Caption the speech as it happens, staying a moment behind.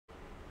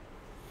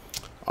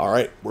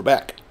Alright, we're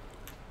back.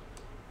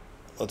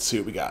 Let's see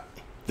what we got.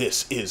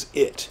 This is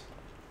it.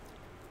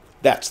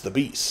 That's the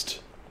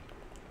beast.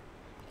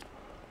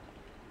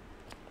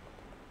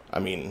 I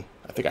mean,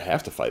 I think I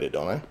have to fight it,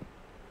 don't I?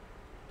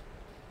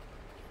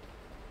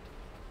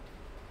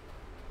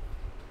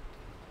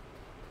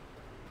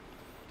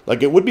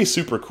 Like, it would be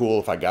super cool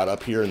if I got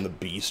up here and the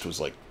beast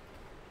was, like,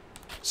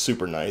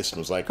 super nice and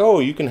was like, oh,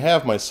 you can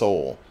have my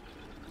soul.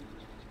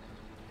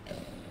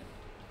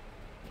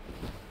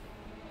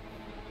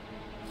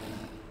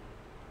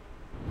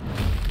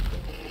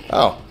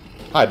 Oh,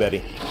 hi,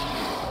 Betty.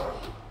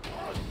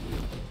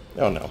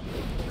 Oh, no.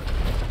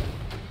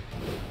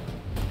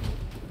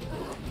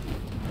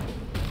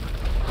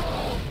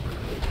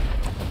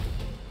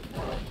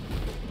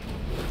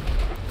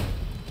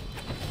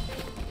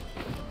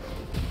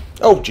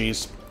 Oh,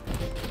 jeez.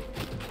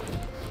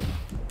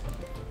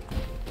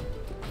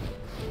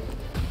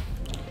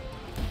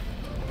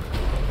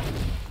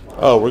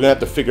 Oh, we're gonna have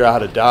to figure out how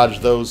to dodge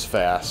those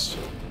fast.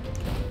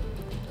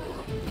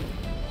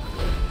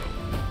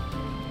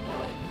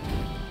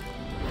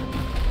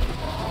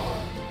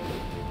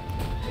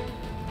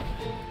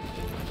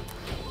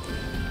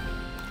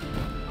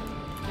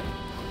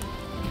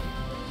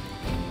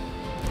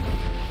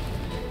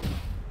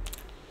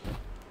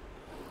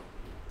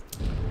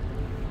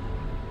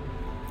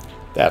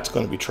 That's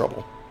going to be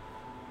trouble.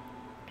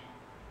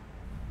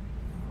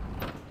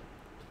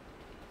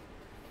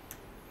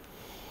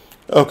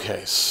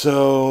 Okay,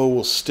 so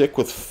we'll stick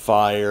with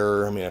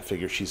fire. I mean, I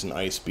figure she's an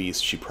ice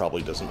beast. She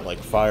probably doesn't like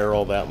fire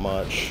all that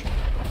much.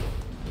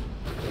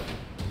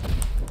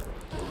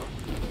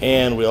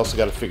 And we also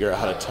got to figure out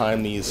how to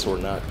time these so we're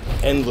not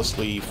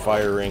endlessly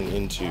firing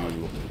into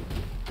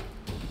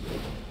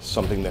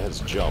something that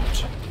has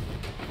jumped.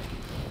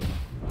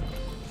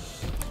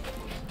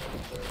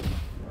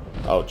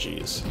 Oh,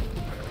 jeez.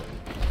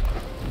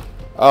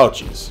 Oh,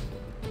 jeez.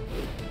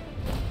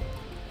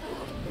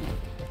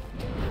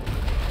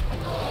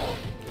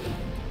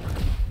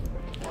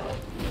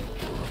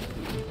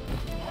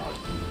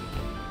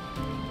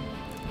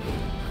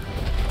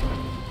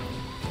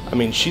 I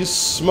mean, she's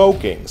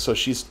smoking, so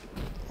she's...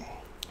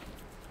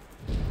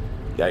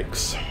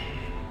 Yikes.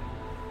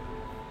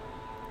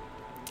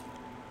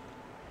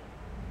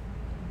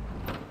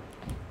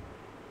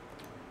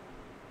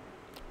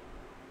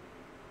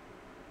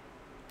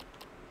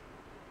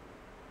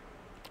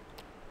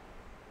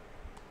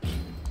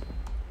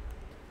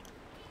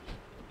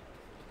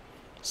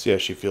 See how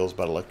she feels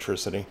about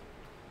electricity.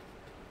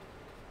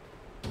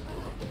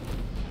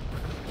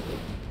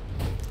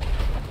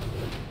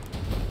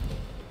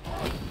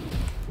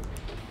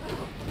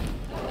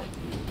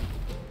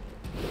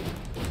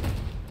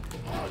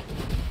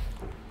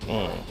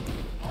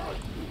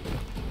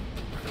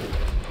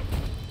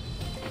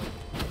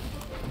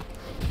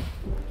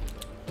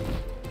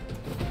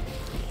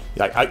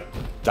 Yeah,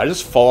 did I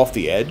just fall off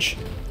the edge?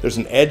 There's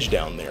an edge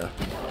down there.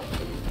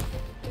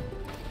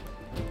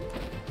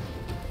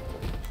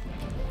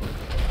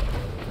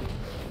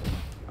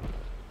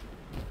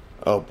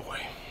 Oh boy.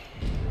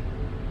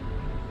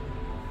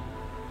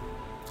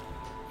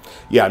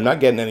 Yeah, I'm not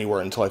getting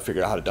anywhere until I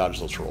figure out how to dodge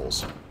those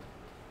rolls.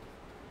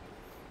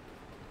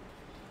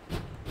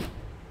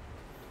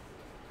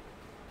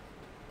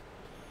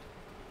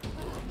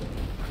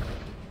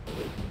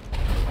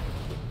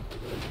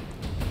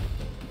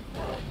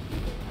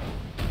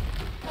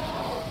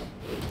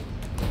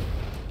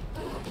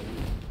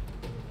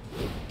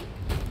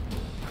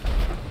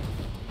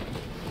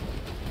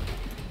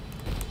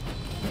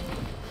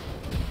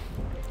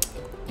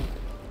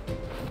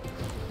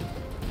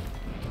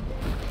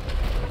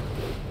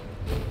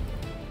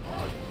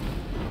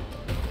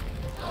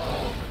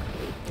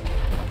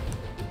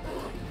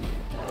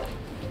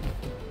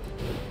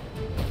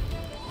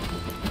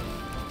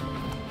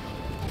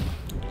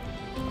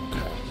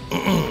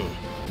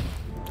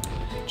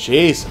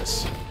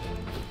 Jesus.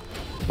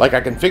 Like,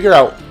 I can figure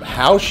out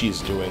how she's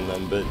doing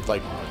them, but,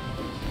 like,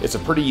 it's a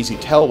pretty easy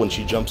tell when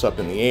she jumps up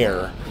in the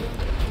air.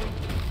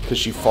 Because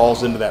she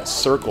falls into that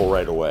circle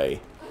right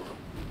away.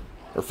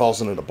 Or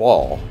falls into the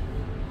ball.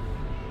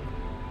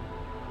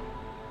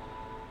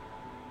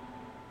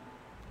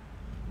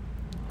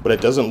 But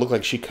it doesn't look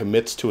like she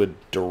commits to a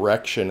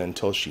direction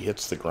until she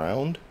hits the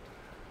ground.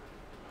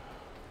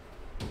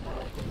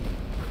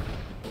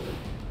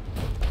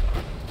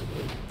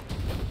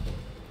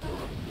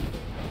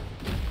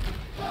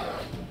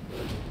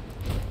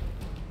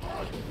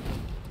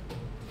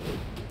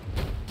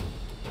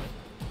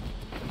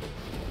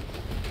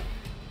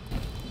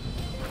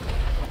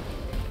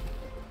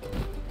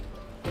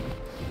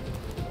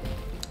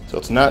 So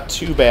it's not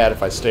too bad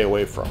if I stay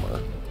away from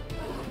her.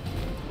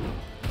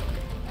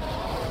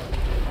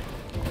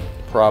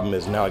 Problem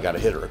is now I gotta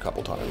hit her a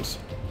couple times.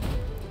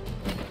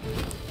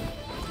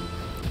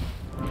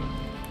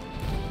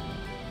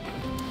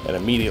 And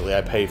immediately I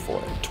pay for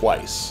it.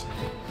 Twice.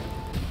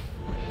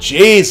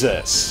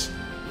 Jesus!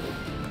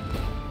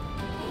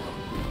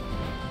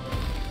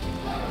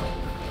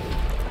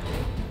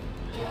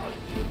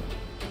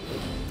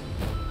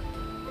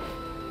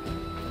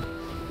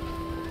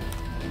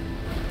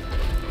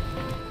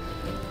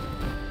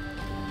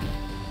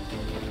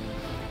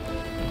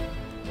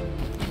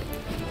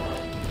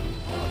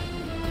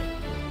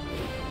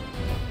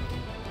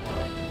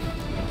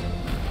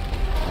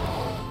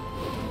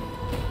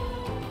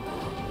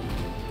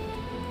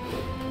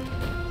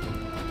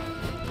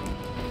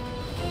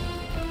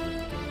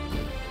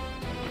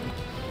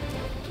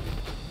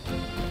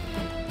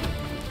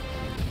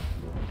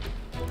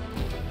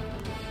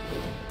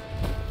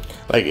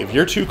 Like, if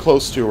you're too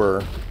close to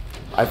her,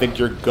 I think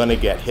you're gonna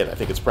get hit. I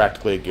think it's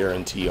practically a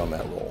guarantee on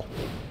that roll.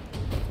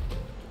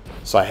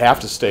 So I have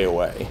to stay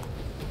away.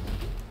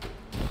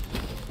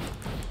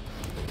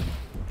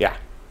 Yeah.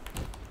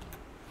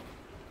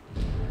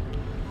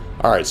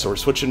 Alright, so we're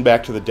switching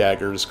back to the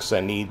daggers because I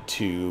need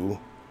to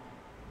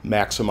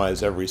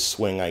maximize every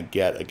swing I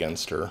get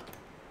against her.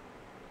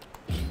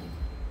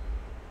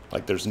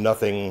 Like, there's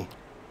nothing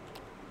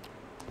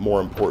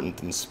more important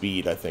than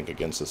speed, I think,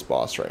 against this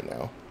boss right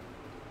now.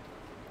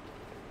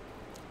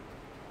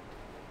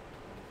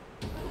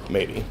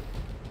 Maybe.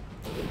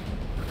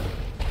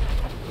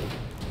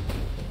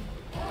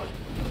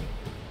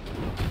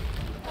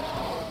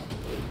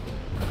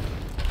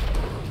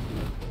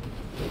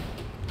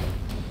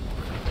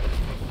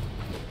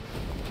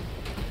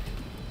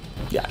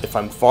 Yeah, if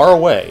I'm far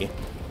away...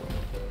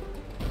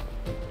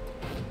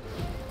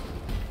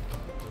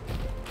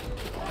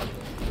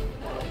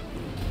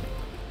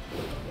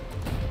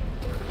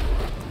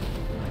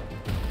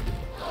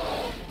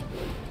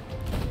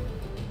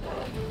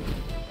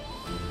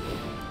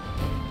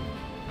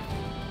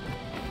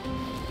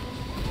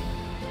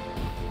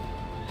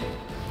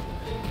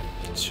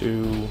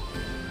 Two,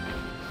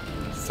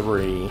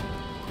 three.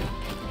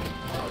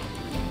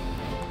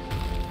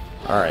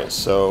 Alright,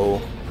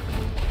 so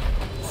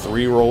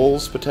 3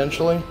 rolls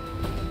potentially.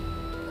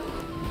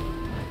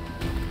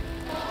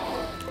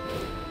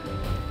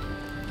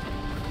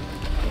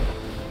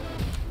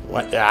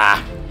 What?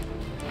 Ah!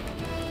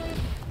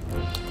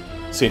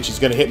 See, and she's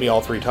gonna hit me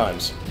all 3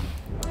 times.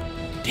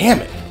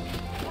 Damn it!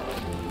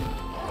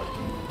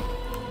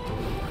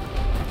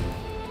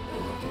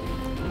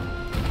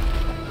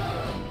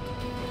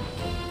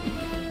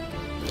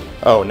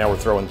 Oh, now we're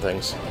throwing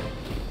things.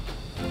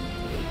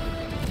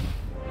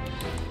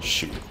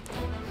 Shoot.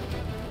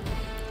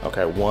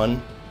 Okay,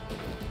 1,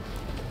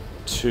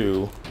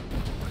 2,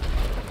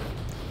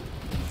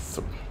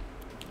 3.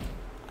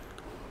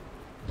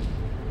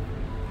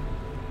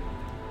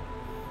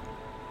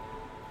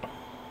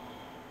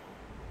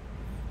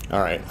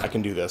 Alright, I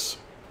can do this.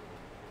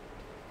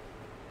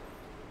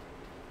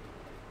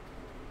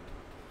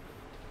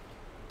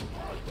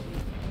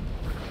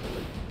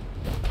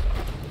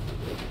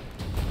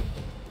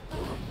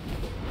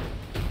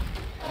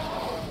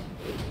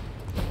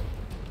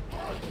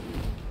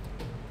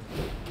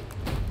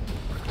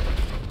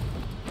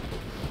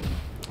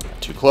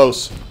 Too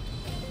close.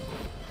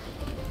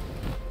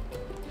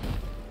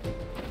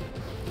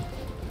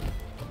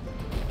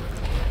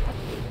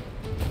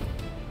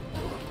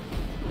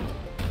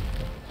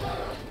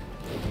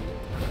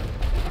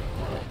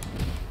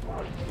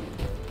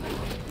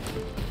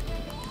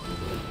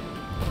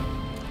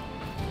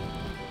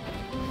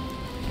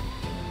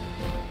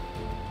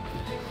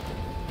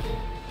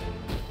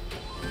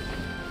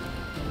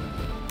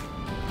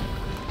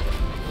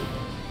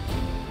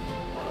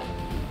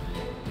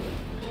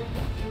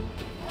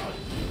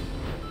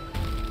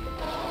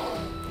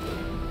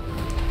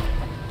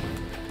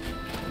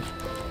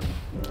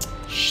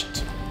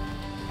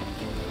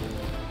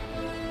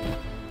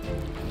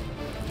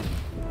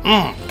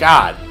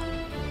 God.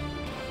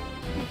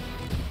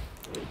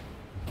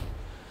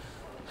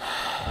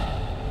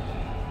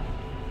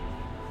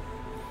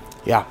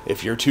 Yeah,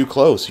 if you're too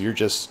close, you're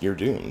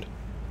doomed.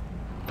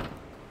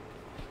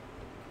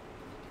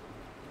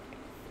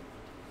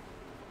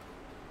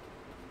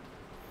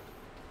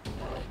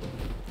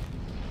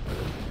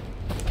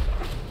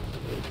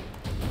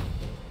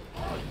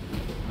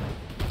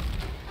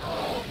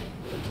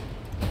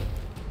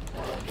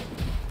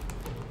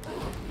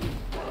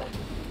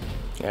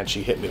 And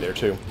she hit me there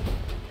too.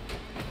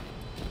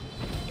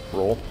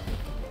 Roll.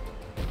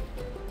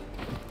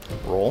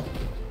 Roll.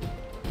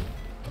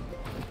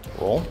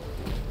 Roll.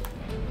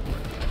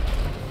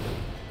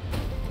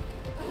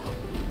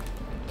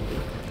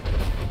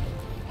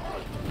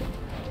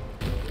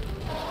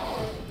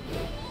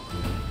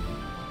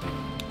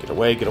 Get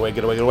away, get away,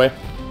 get away, get away.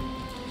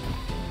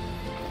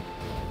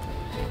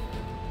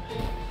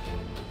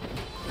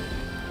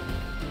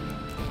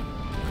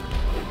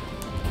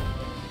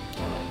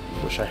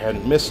 Wish I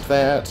hadn't missed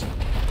that.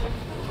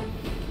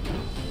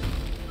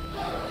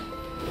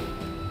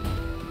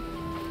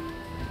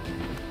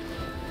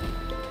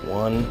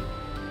 One,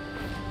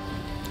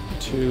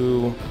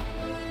 two,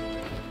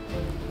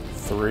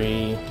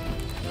 three.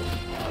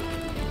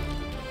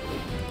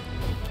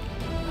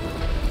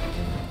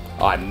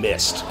 Oh, I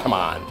missed. Come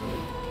on.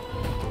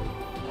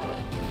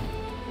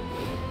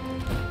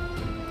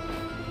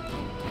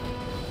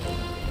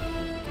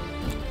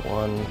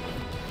 One,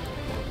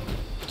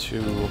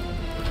 two,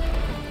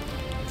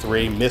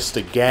 three. Missed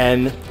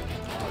again.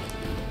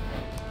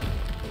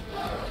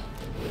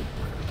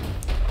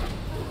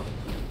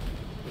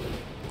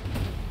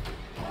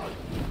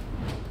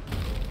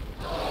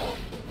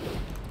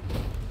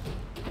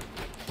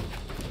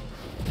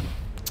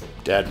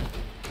 Dead.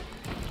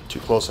 Too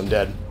close, I'm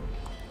dead.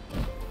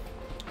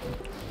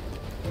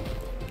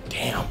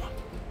 Damn.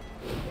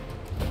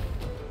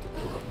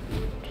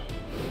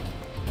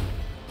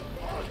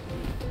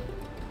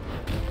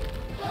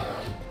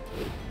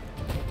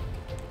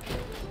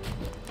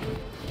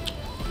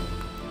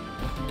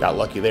 Got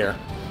lucky there.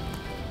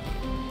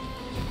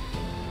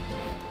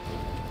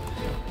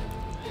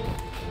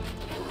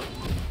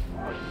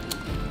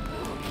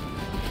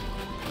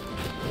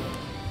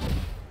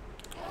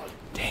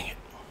 Dang it.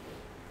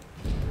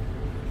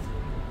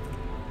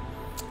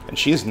 And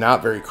she's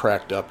not very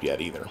cracked up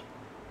yet either.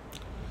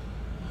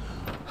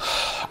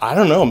 I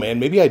don't know, man.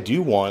 Maybe I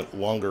do want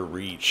longer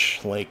reach.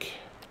 Like,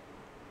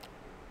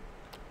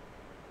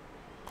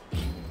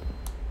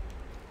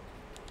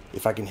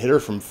 if I can hit her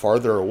from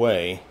farther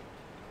away.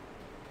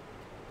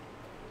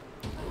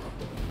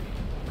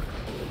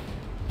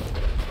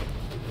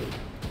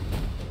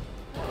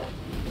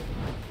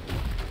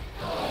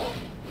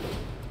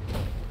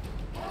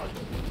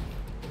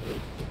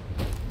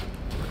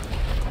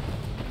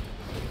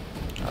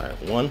 All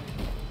right, 1,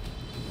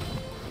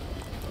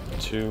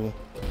 2,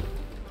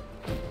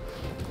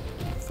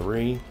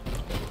 3.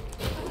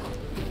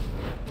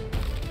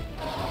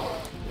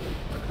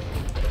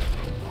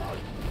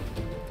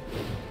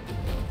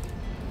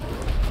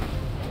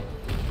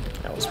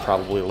 That was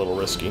probably a little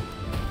risky.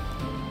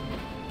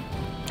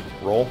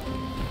 Roll.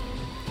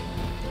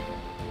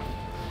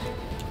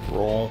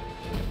 Roll.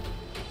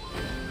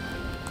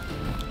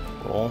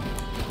 Roll.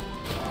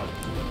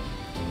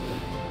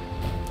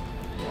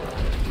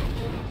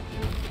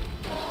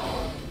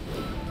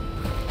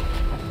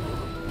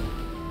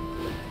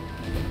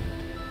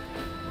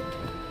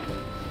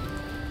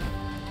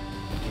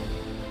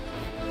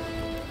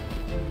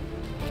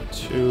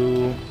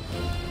 Two,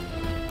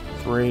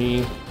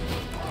 3.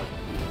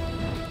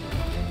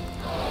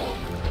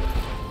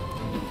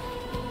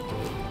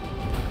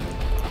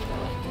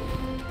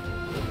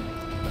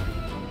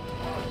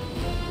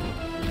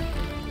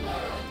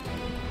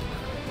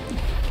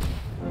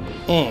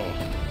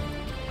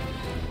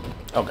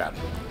 Oh god.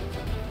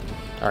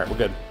 Alright, we're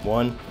good.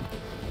 1,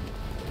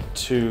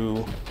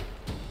 2,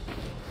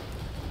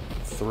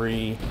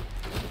 3.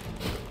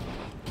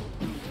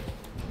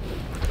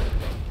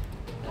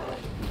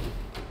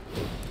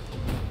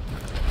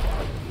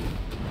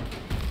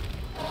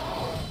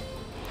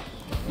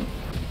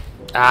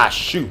 Ah,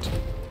 shoot.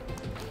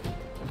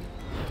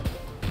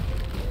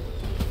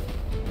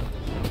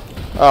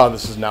 Oh,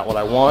 this is not what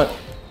I want.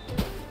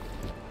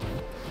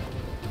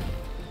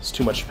 It's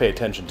too much to pay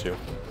attention to.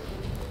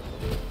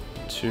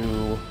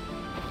 2,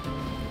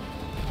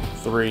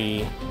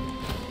 3.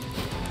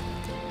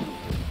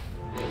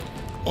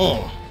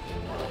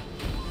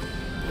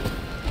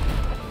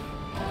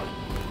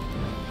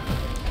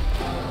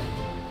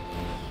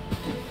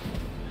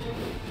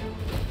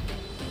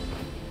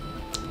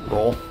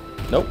 Roll.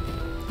 Nope.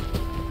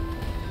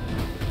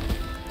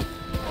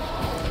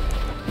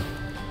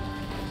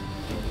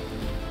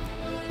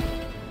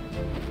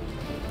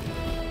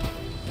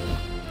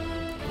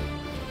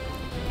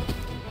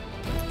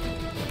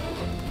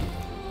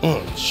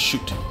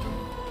 Shoot.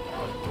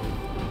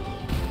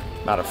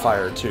 I'm out of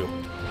fire, too.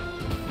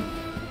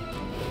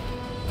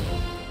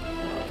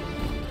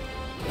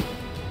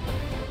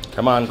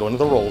 Come on, go into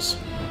the rolls.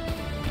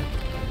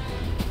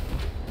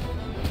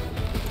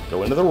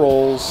 Go into the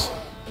rolls.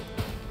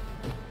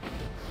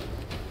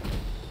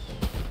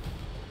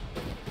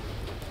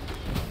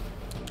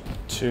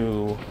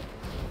 Two,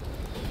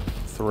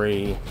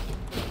 3.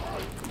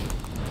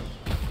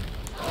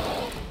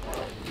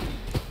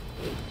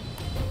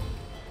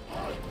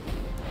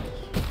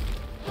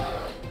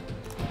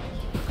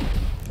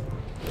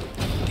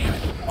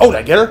 Oh, did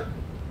I get her?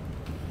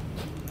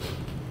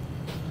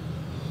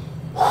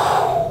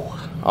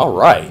 All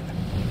right.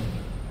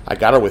 I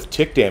got her with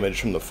tick damage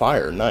from the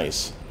fire.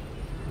 Nice.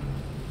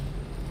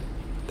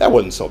 That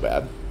wasn't so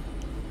bad.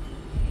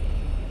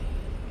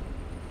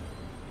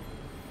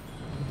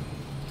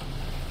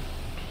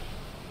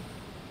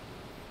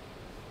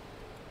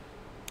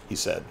 He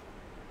said.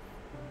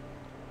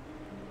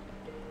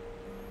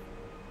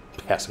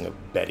 Passing of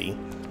Betty.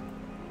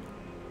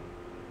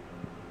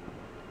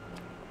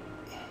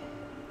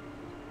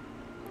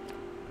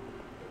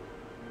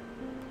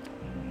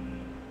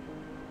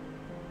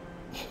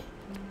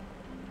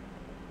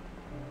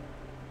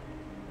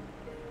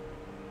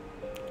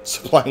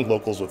 Supplying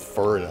locals with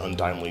fur and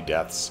untimely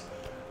deaths.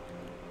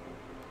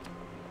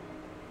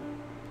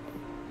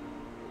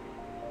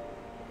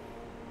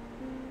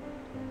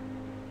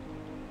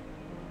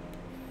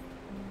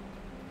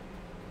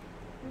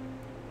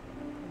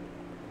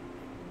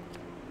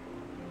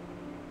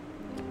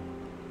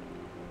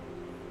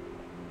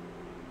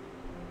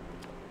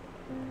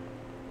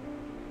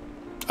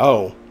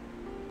 Oh.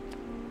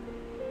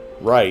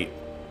 Right.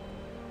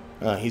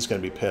 He's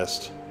gonna be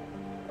pissed.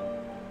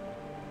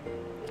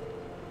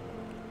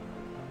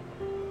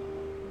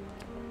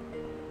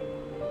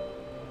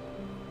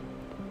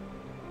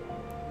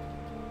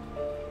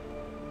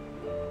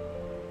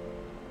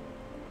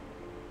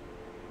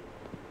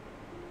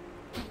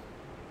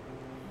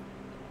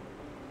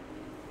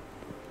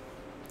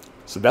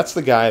 So that's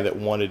the guy that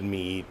wanted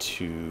me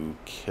to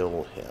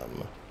kill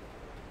him.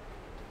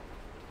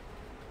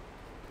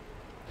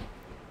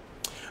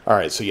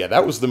 Alright, so yeah,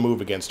 that was the move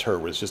against her,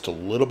 was just a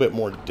little bit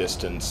more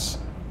distance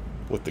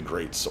with the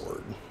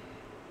greatsword.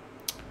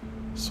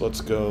 So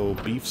let's go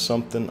beef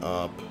something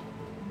up.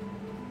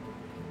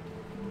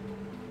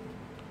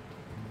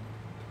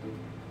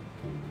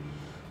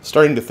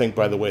 Starting to think,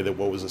 by the way, that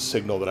what was a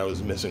signal that I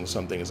was missing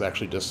something is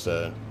actually just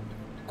an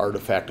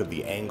artifact of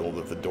the angle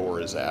that the door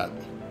is at.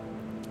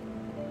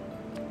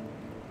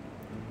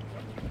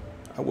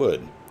 I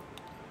would.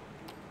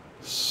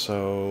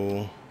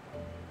 So...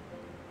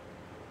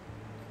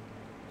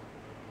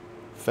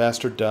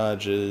 faster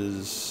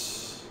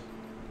dodges.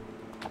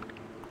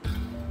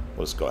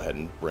 Let's go ahead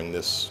and bring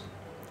this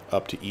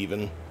up to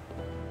even.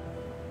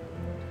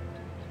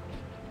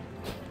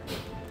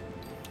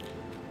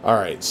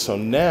 Alright, so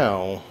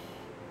now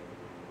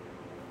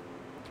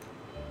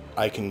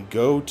I can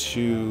go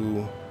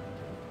to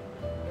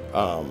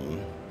the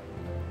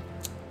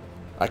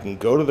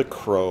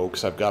crow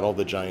because I've got all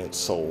the giant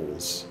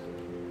souls.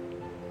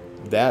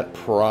 That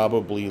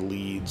probably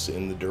leads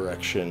in the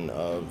direction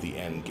of the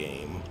end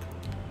game.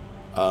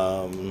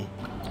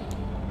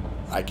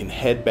 I can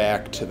head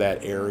back to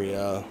that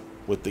area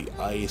with the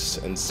ice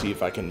and see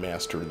if I can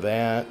master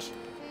that.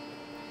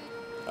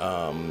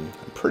 I'm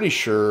pretty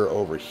sure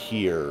over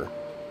here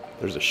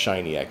there's a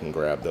shiny I can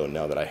grab, though,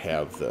 now that I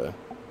have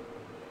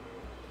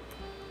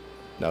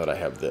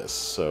this.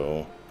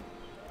 So,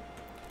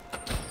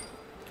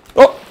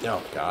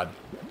 oh God,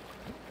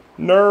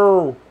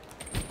 no.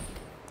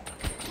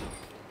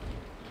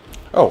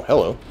 Oh,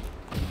 hello.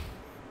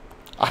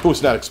 I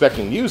was not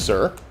expecting you,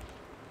 sir.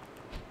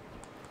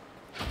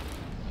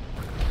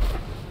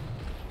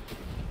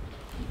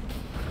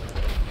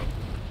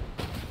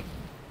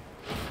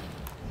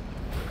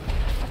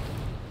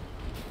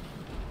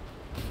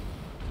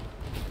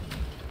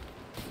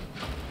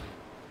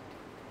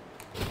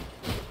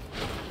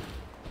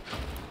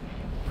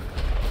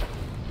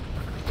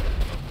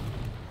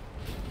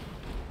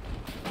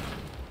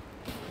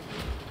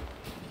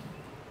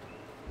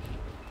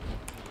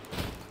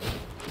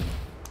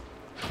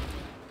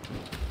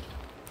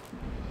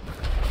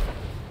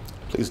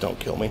 Please don't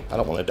kill me. I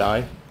don't want to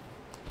die.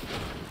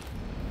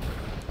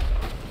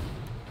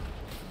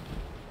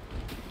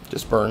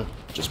 Just burn.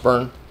 Just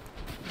burn.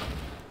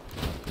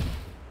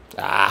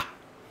 Ah.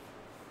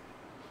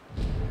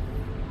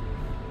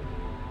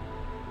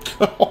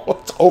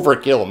 It's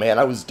overkill, man.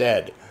 I was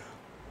dead.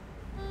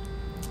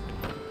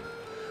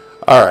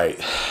 Alright.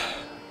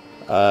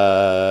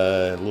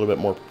 A little bit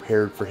more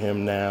prepared for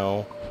him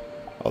now.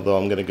 Although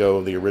I'm going to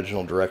go the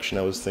original direction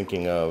I was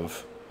thinking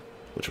of,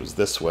 which was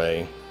this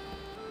way.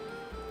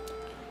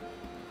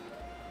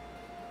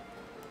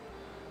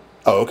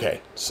 Oh, okay.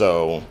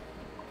 So,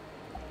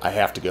 I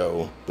have to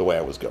go the way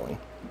I was going.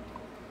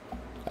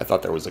 I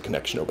thought there was a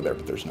connection over there,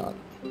 but there's not.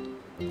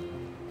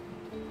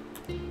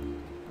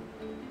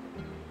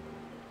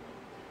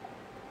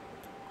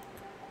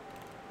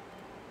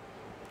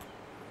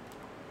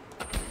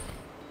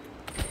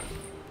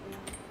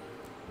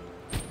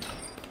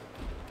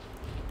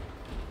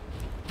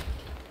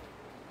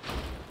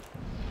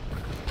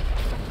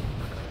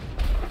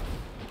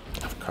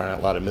 I'm crying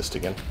out loud, I missed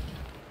again.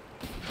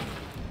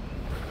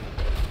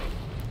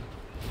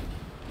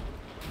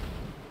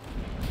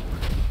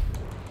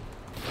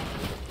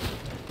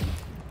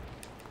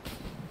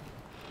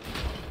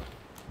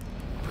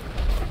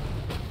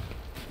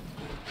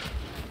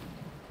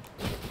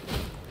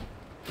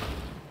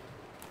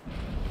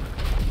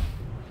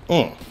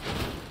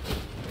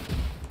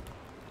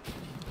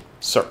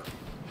 Sir.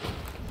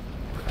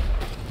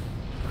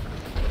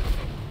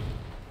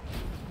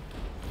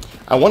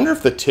 I wonder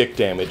if the tick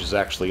damage is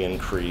actually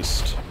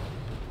increased.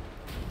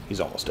 He's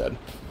almost dead.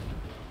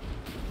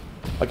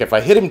 Like, if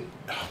I hit him...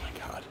 Oh, my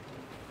God.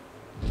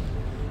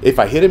 If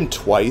I hit him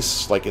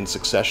twice, like, in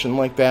succession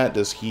like that,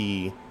 does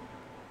he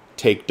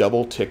take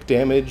double tick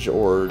damage,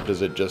 or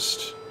does it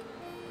just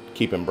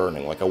keep him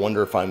burning? Like, I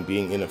wonder if I'm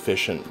being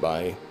inefficient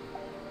by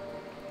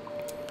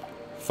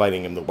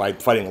fighting him, by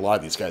fighting a lot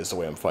of these guys the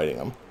way I'm fighting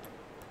them.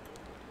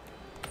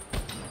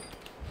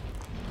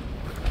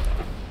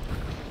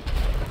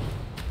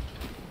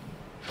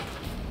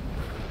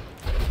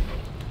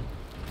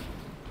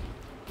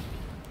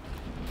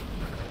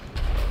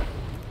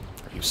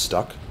 Are you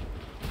stuck?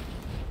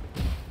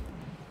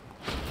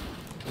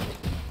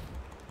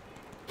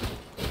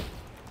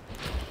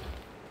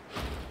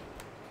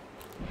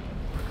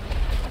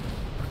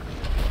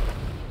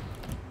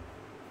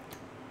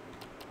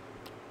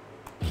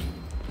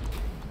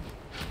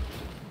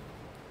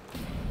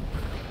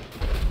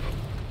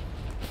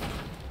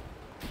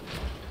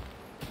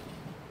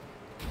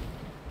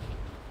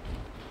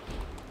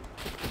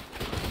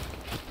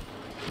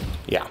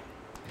 Yeah.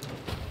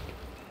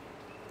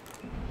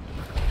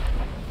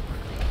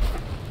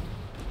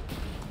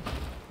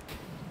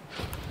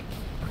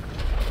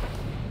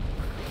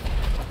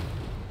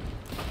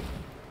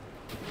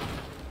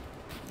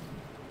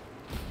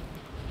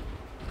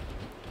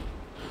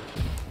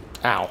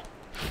 Ow.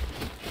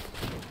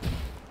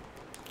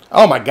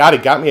 Oh my God,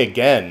 it got me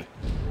again.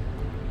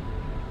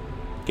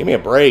 Give me a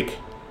break.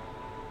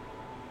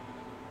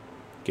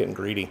 Getting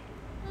greedy.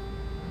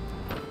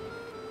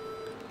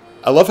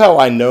 I love how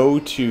I know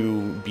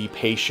to be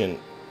patient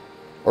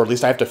Or at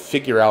least I have to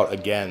figure out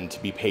again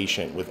to be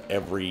patient with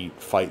every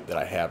fight that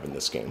I have in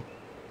this game.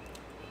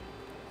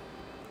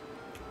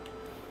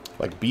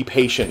 Like, be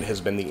patient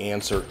has been the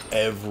answer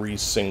every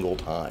single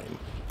time.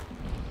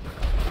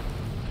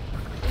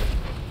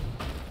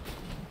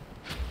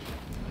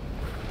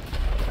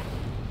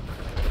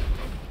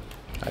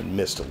 I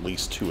missed at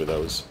least 2 of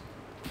those.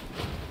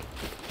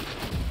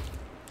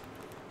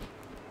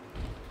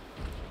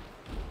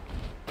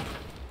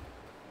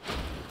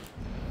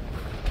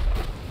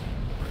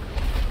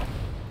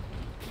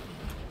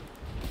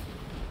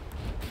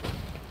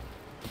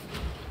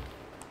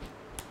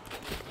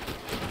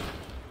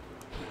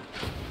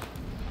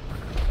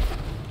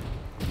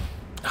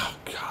 Oh,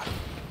 God.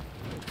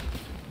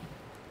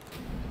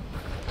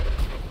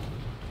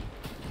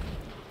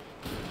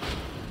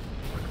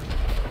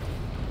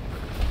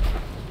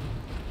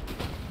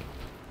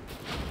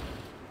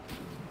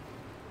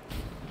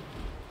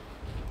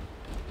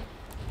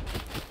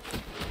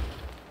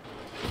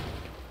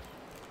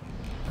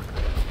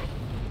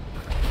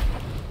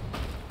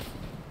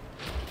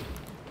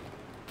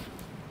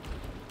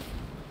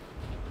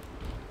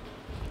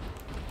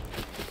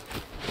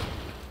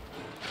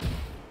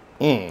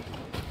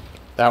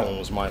 That one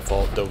was my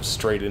fault. Dove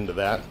straight into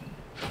that.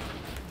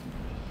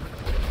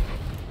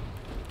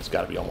 It's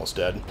got to be almost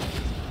dead.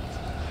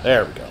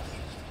 There we go.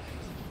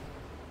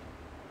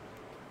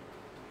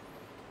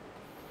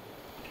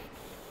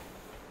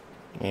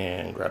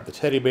 And grab the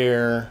teddy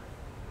bear.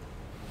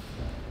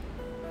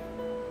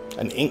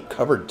 An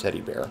ink-covered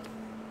teddy bear.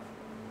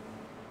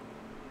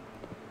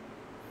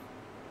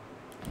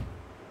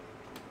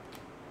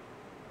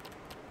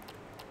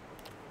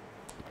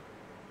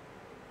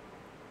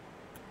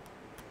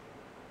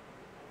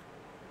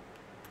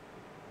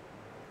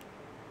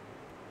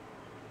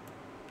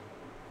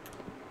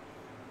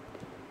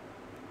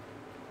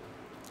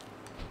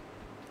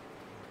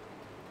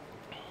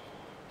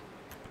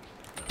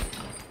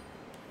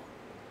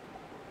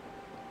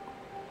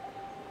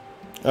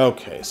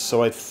 Okay,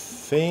 so I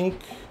think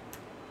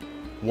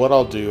what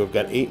I'll do, I've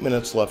got 8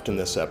 minutes left in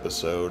this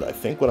episode. I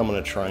think what I'm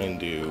going to try and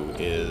do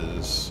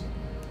is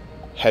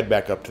head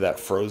back up to that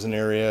frozen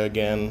area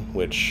again,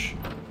 which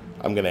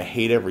I'm going to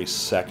hate every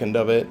second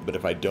of it, but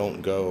if I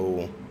don't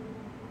go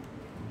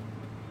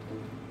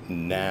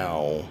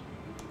now,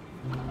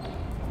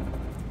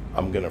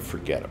 I'm going to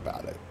forget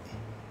about it.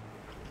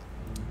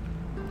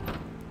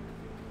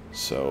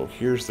 So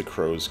here's the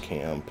crow's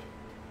camp.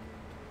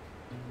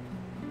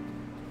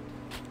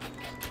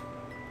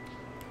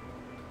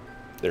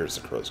 There's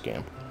the crow's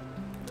camp.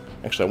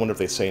 Actually, I wonder if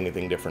they say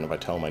anything different if I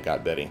tell them I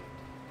got Betty.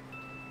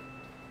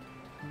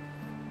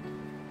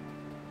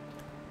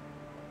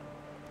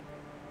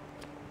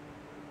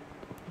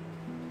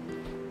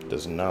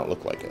 Does not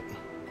look like it.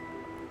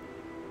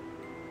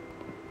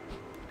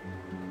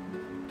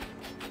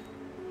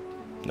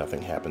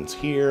 Nothing happens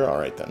here. All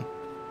right, then.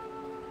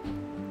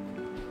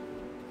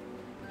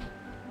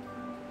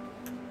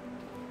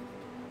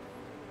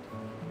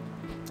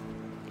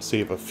 See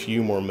if a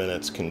few more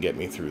minutes can get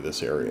me through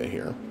this area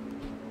here.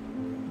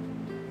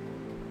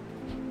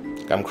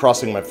 I'm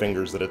crossing my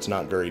fingers that it's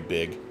not very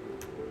big.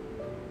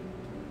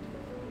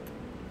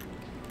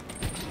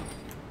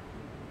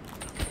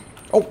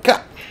 Oh,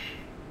 God!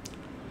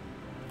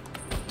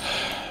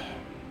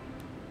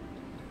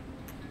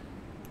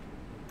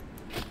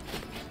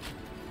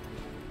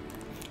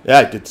 Yeah,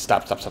 I did.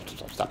 Stop.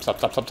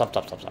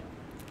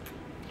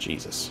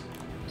 Jesus.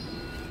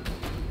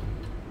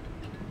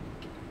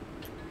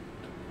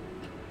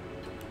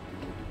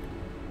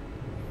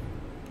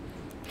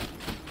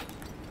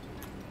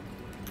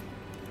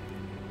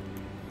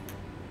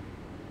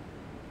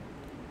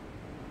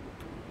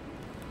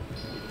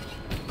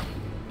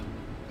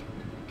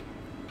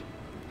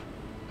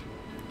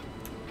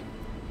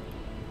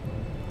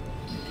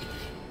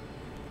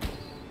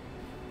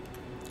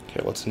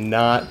 Okay, let's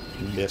not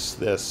miss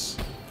this.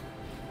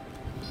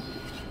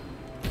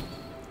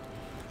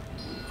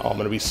 Oh, I'm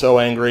going to be so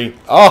angry.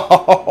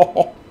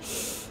 Oh!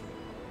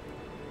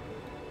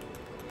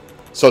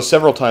 So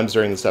several times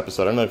during this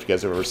episode, I don't know if you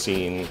guys have ever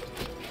seen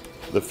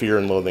the Fear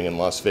and Loathing in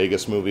Las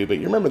Vegas movie, but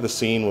you remember the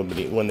scene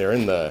when they're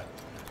in the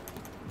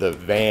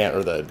van,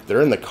 or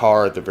they're in the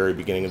car at the very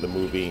beginning of the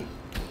movie,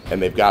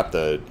 and they've got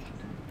the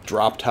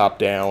drop top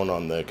down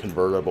on the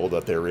convertible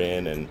that they're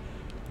in, and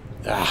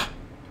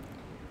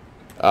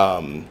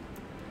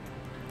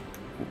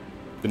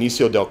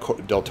Benicio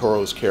del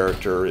Toro's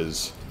character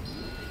is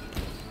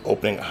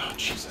opening... Oh,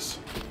 Jesus.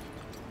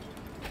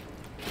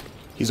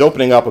 He's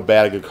opening up a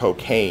bag of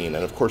cocaine,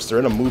 and of course they're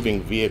in a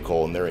moving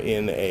vehicle, and they're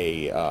in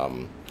a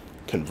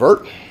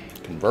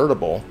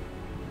convertible.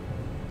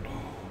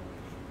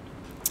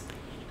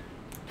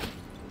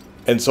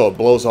 And so it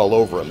blows all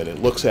over him, and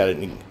it looks at it,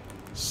 and he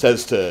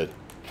says to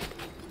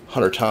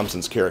Hunter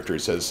Thompson's character, he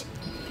says,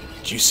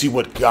 "Do you see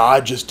what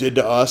God just did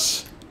to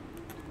us?"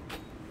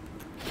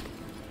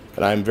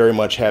 And I'm very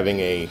much having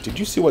a, "Did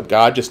you see what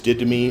God just did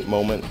to me?"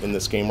 moment in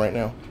this game right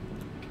now.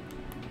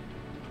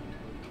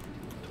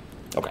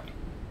 Okay.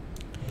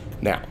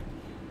 Now.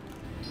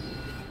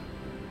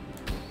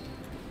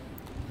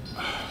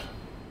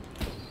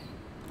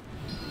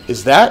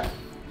 Is that...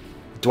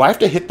 Do I have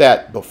to hit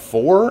that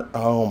before?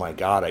 Oh my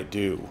god, I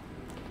do.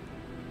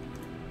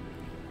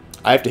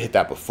 I have to hit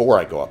that before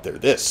I go up there.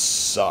 This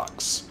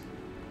sucks.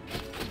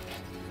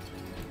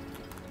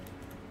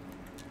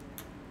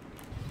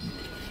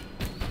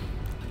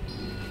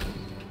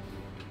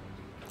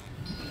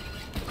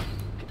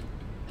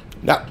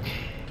 No.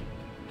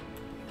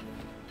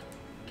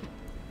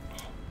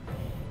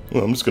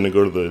 Well, I'm just going to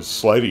go to the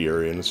slidey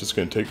area, and it's just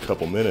going to take a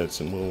couple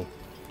minutes, and we'll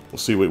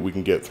see what we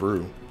can get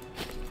through.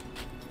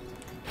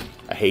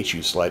 I hate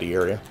you, slidey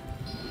area.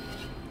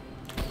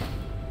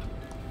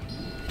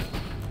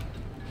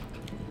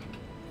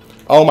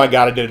 Oh my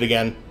god, I did it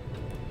again.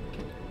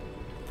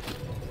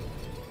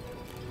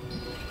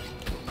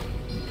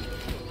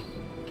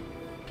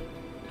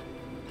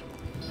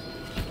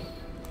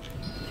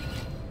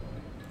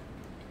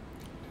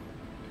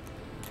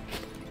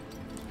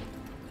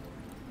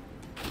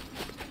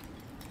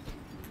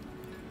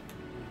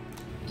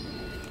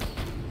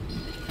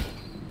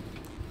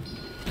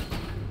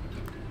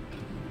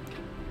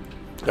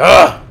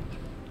 Ugh!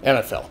 And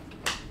I fell.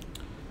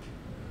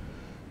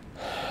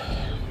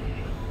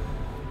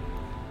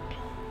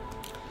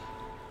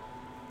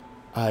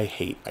 I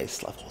hate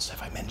ice levels.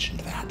 Have I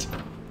mentioned that?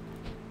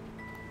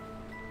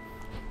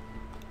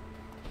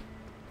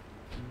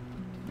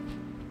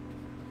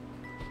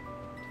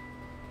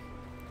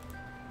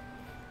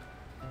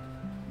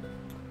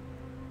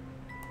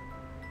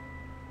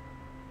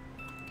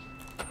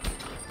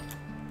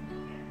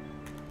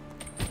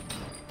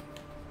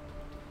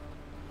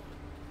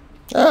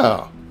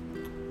 Oh.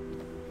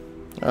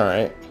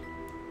 Alright.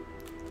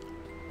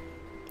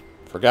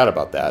 Forgot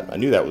about that. I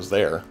knew that was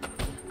there.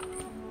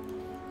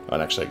 Oh,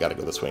 and actually I gotta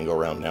go this way and go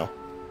around now.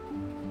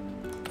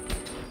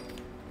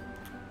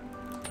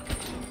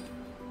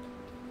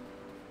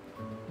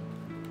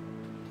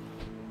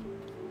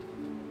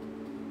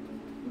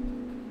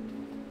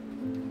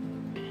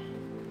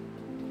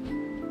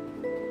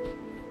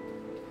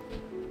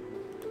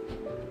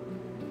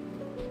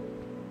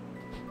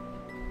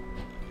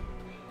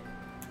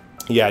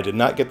 Yeah, I did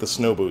not get the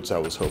snow boots I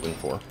was hoping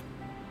for.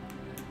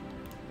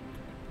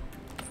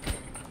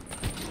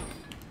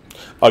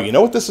 Oh, you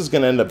know what this is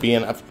going to end up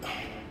being? I've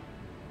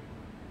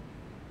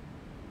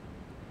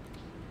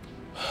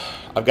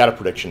got a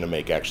prediction to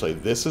make, actually.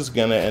 This is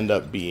going to end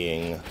up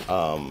being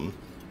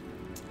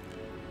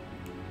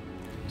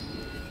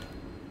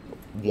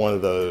one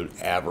of the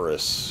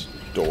avarice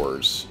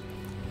doors.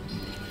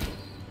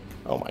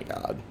 Oh my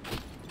god.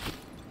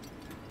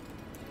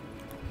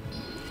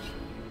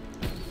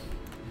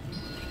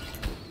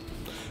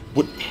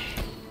 Would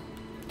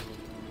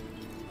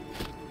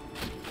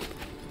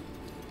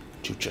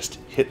you just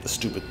hit the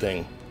stupid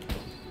thing?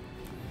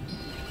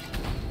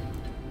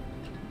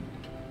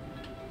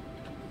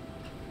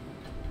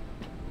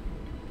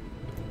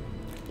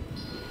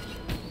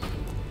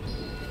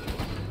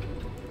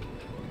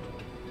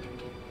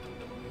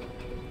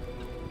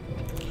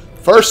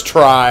 First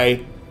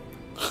try.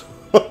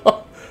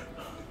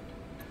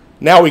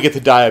 Now we get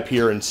to die up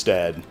here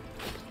instead.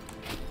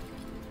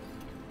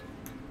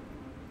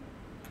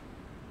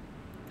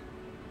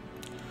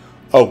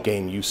 Oh,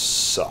 game, you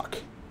suck.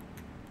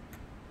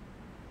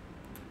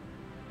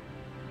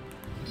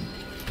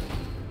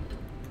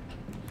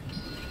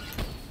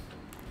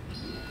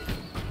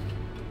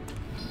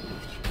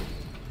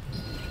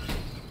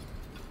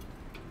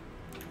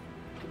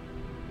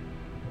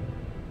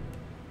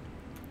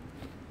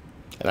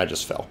 And I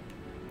just fell.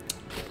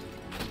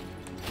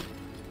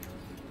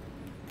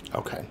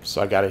 Okay,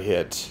 so I gotta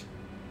hit...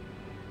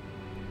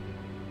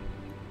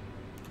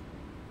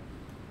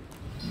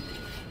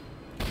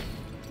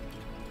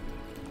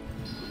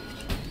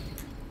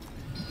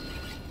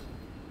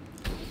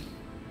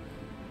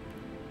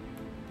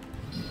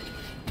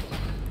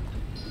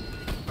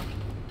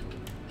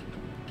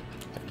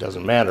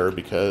 Doesn't matter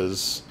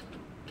because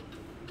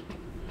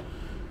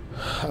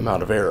I'm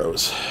out of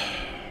arrows.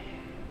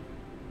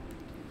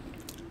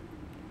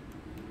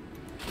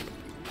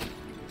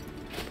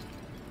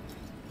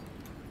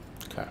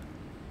 Okay.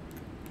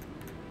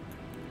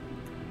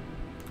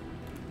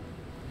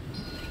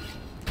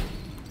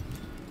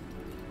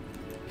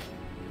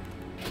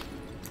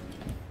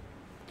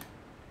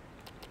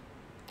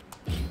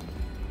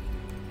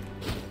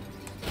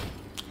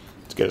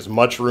 Get as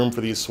much room for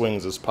these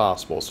swings as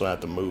possible so I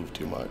don't have to move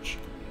too much.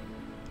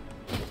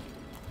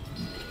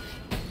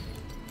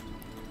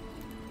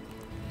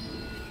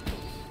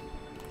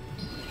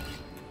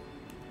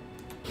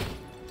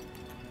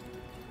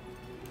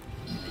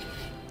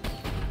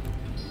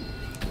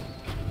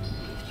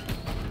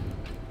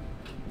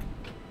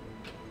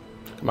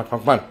 Come on, come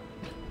on, come on.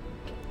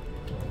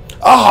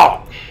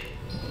 Oh!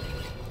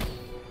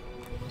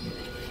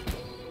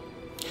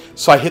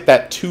 So I hit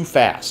that too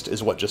fast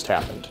is what just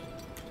happened.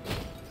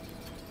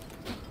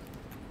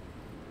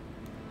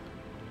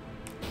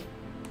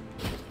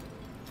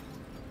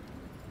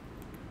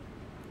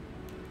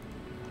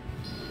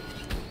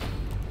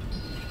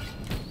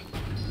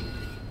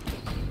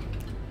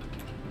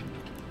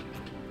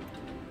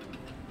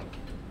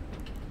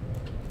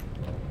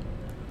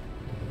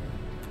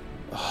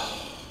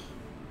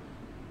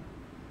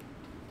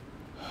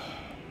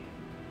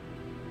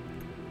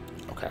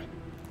 Okay.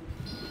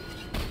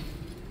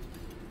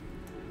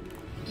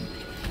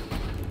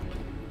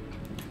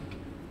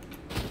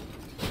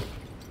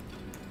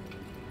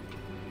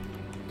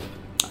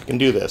 I can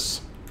do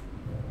this.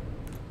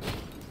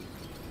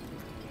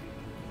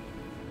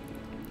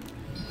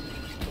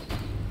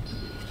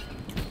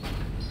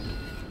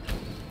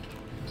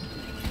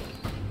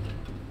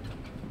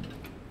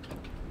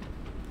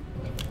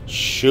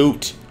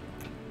 Shoot.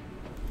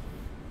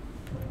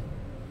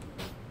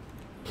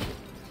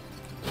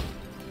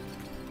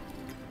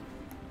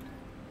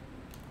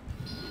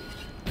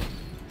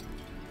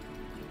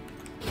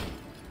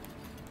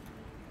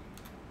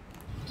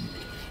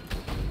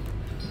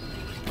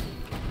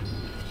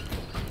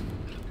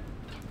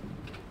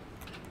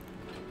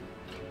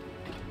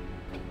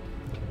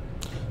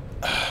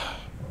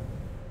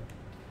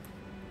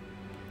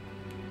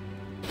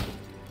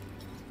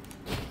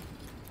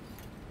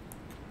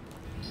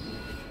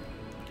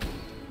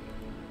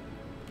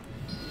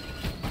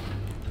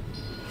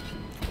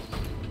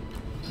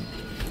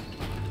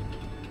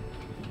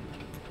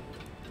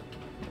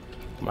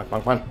 Come on, come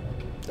on, come on.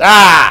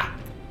 Ah!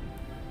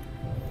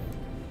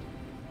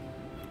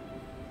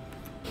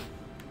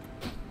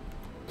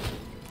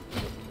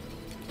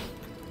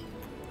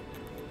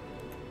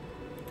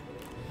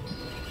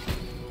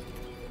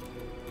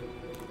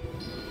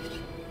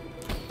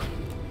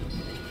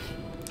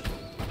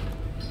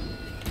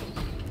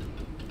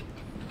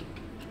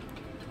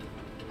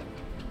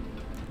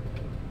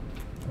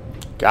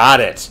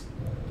 Got it.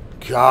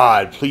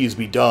 God, please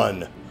be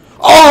done.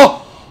 Oh!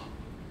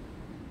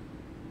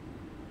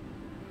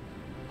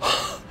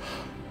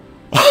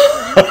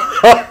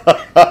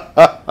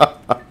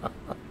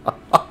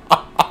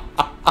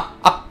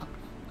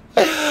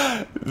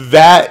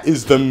 That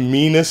is the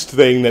meanest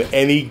thing that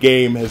any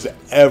game has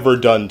ever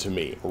done to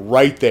me.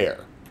 Right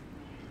there.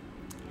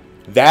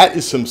 That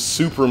is some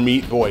Super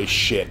Meat Boy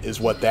shit,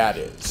 is what that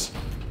is.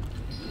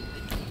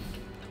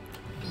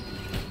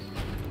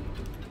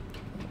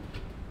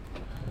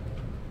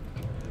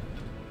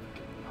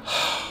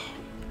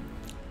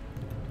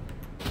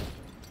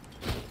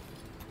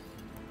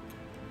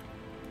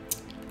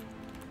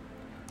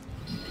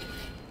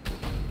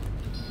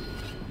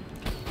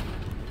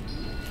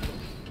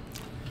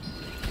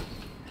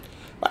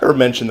 I ever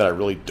mentioned that I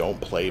really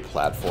don't play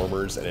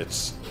platformers, and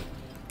it's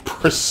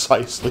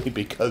precisely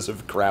because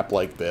of crap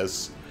like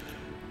this.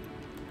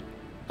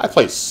 I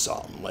play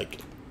some, like,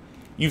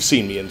 you've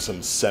seen me in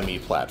some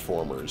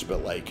semi-platformers,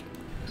 but, like,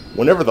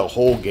 whenever the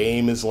whole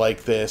game is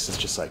like this, it's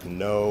just like,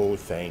 no,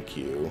 thank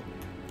you.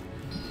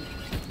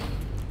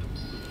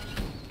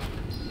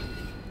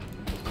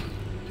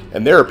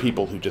 And there are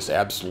people who just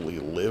absolutely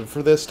live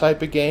for this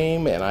type of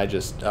game, and I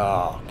just,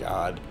 oh,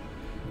 God.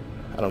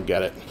 I don't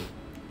get it.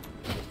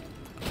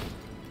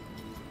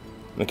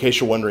 In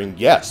case you're wondering,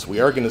 yes, we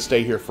are going to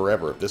stay here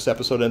forever. If this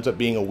episode ends up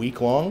being a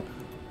week long,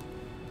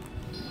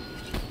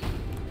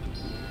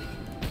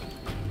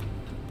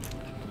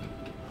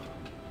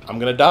 I'm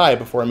going to die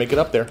before I make it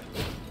up there.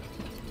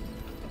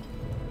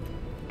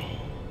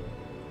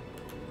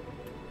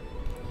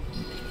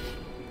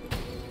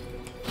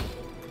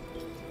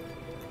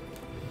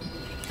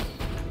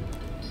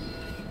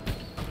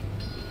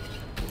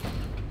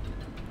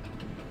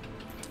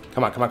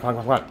 Come on, come on, come on,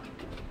 come on.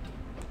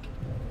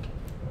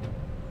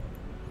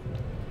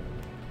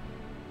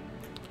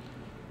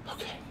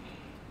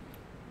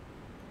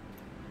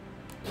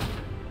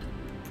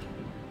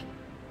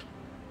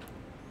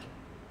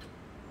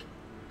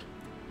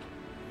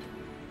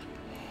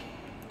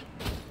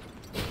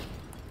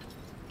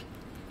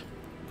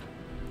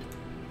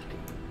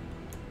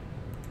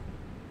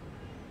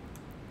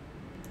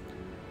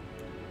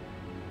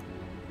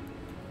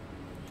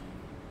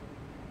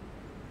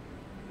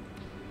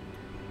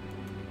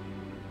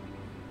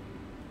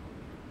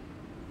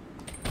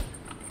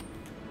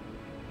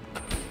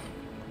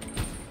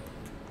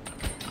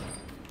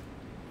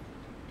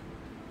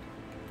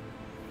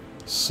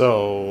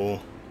 So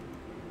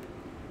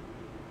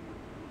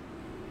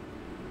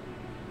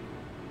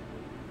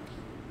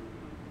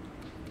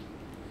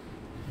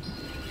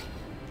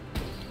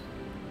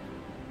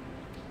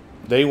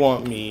they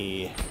want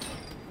me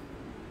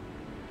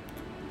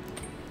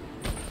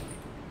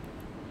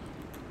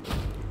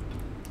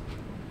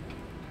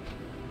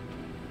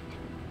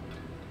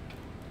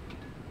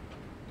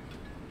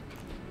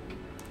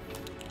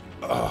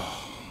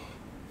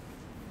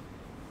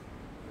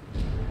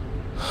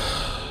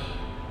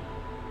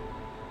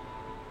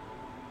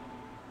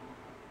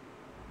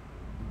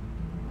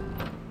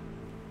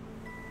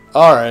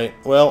Alright,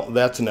 well,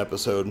 that's an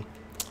episode.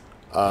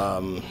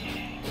 Oh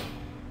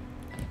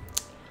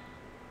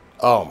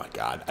my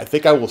god. I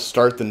think I will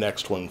start the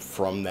next one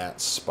from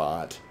that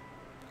spot.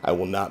 I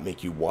will not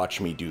make you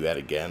watch me do that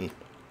again.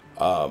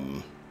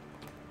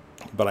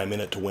 But I'm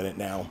in it to win it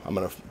now. I'm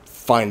going to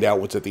find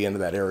out what's at the end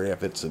of that area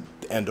if it's the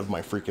end of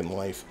my freaking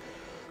life.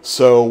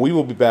 So we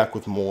will be back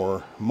with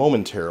more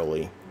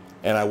momentarily.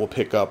 And I will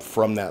pick up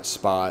from that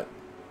spot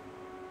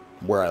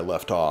where I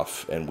left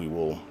off, and we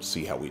will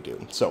see how we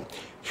do. So,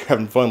 if you're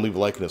having fun, leave a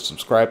like and a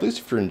subscribe. At least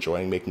if you're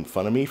enjoying making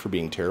fun of me for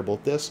being terrible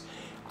at this.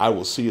 I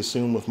will see you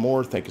soon with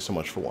more. Thank you so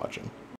much for watching.